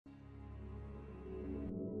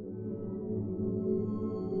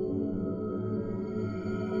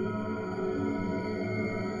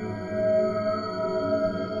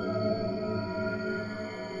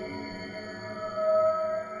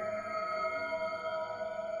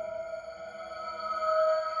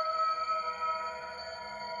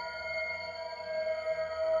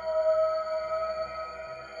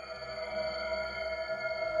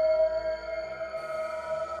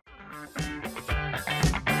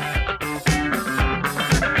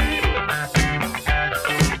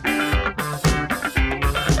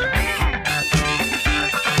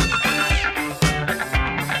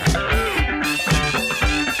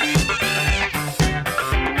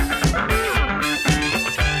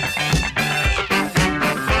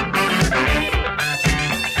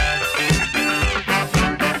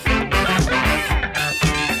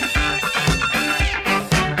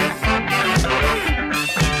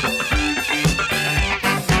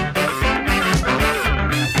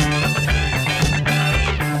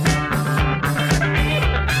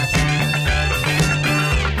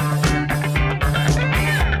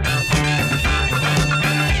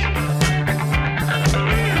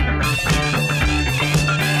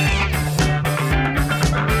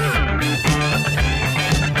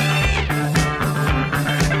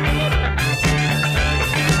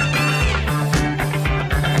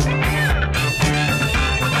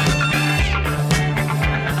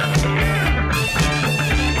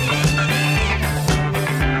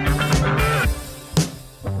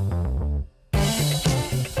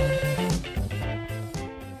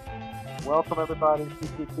welcome everybody.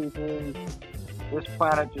 CCTV. This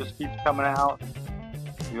planet just keeps coming out.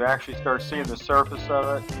 You actually start seeing the surface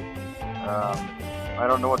of it. I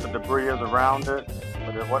don't know what the debris is around it,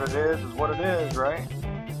 but what it is what it is, right?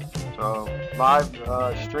 So live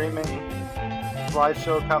streaming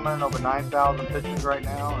slideshow coming, over 9,000 pictures right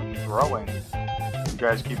now and growing. You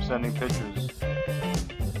guys keep sending pictures.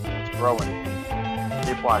 It's growing.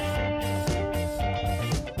 Keep watching.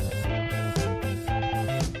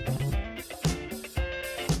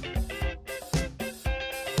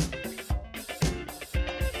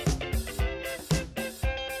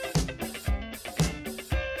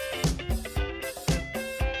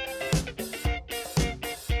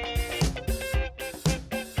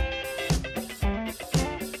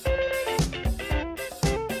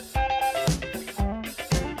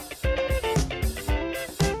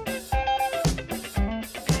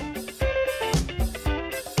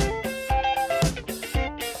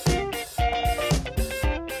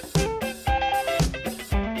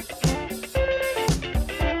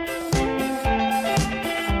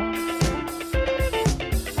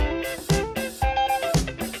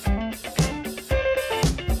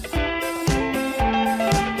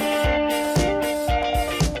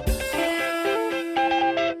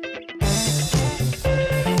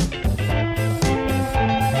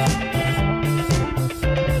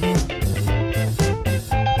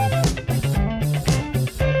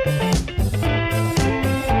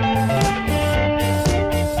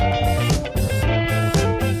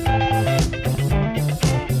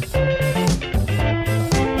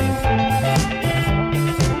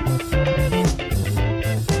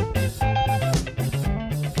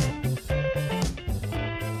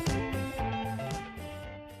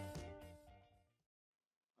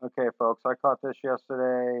 Okay, folks, I caught this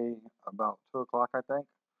yesterday about 2 o'clock, I think,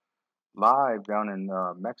 live down in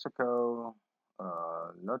Mexico,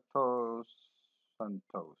 Notos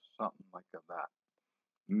Santos, something like that,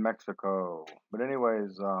 Mexico. But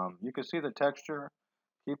anyways, you can see the texture.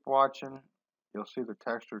 Keep watching. You'll see the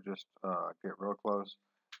texture just get real close.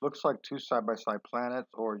 Looks like two side-by-side planets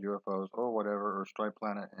or UFOs or whatever, or striped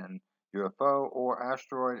planet and UFO, or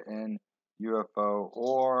asteroid and UFO,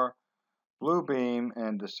 or blue beam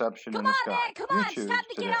and deception in the sky. Come You on, choose stop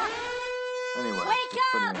to today. get up. Anyway, Wake it's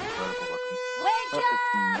pretty up! incredible looking. Wake It's up!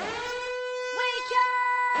 nice. Wake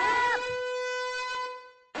up!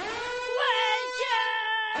 Wake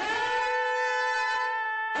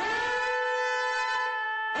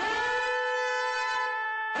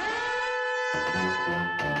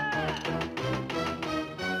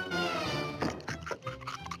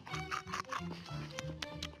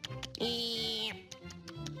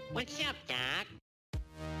What's up, Doc?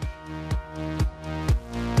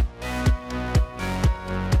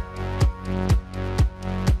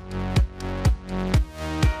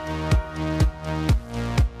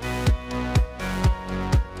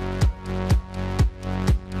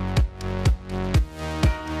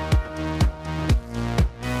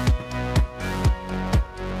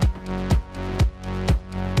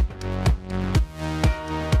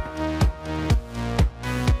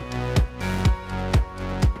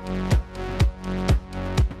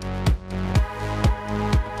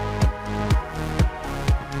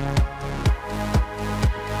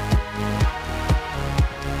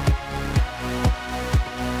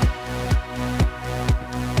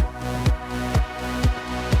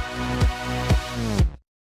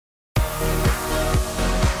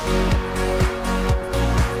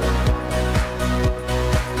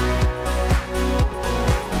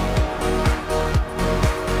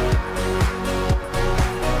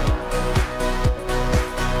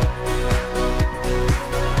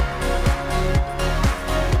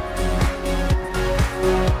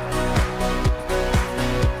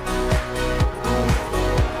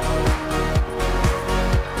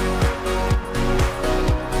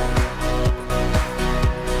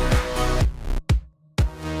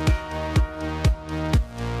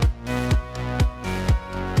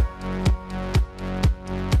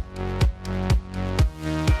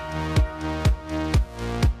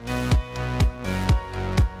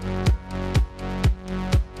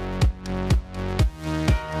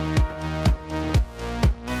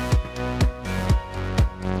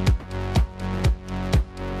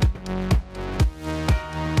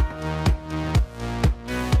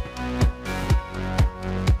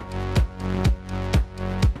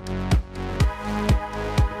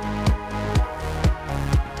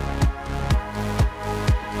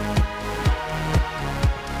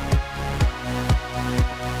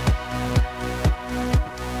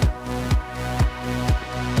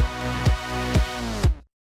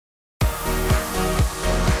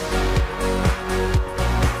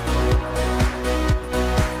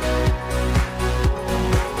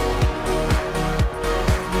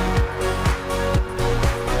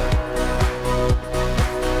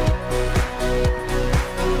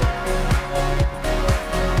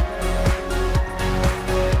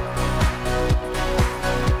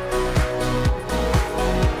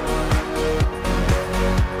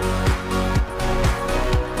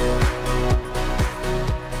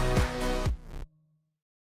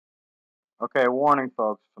 Okay, warning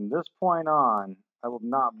folks, from this point on, I will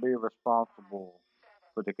not be responsible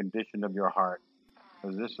for the condition of your heart,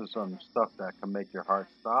 because this is some stuff that can make your heart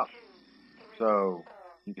stop. So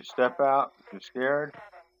you can step out if you're scared,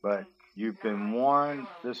 but you've been warned.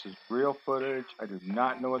 This is real footage. I do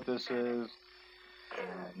not know what this is.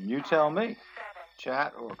 And you tell me,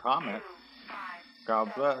 chat or comment.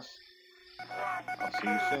 God bless. I'll see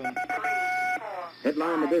you soon.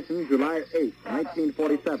 Headline edition, July 8,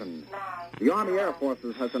 1947. The Army Air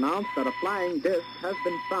Forces has announced that a flying disc has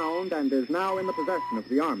been found and is now in the possession of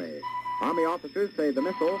the Army. Army officers say the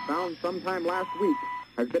missile, found sometime last week,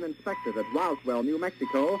 has been inspected at Roswell, New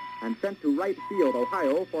Mexico, and sent to Wright Field,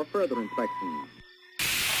 Ohio, for further inspection.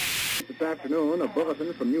 This afternoon, a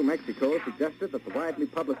bulletin from New Mexico suggested that the widely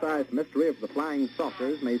publicized mystery of the flying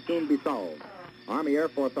saucers may soon be solved. Army Air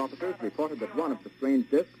Force officers reported that one of the strange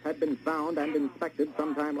discs had been found and inspected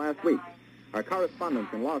sometime last week. Our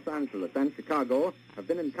correspondents in Los Angeles and Chicago have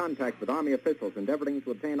been in contact with Army officials endeavoring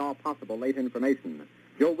to obtain all possible late information.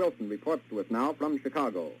 Joe Wilson reports to us now from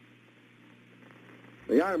Chicago.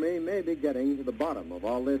 The Army may be getting to the bottom of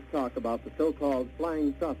all this talk about the so-called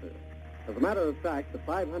flying saucer. As a matter of fact, the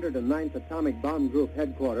 509th Atomic Bomb Group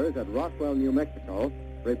headquarters at Roswell, New Mexico,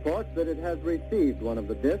 reports that it has received one of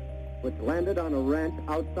the discs which landed on a ranch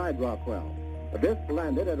outside Roswell. The disc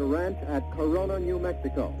landed at a ranch at Corona, New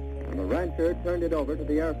Mexico, and the rancher turned it over to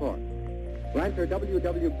the Air Force. Rancher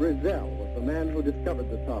W.W. Brazil was the man who discovered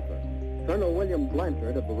the saucer. Colonel William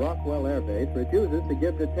Blanchard of the Roswell Air Base refuses to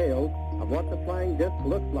give details of what the flying disc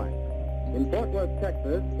looks like. In Fort Worth,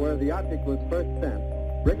 Texas, where the object was first sent,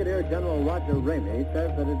 Brigadier General Roger Ramey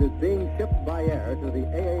says that it is being shipped by air to the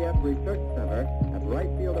AAF Research Center at Wright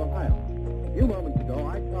Field, Ohio. A few moments ago,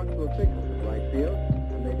 I talked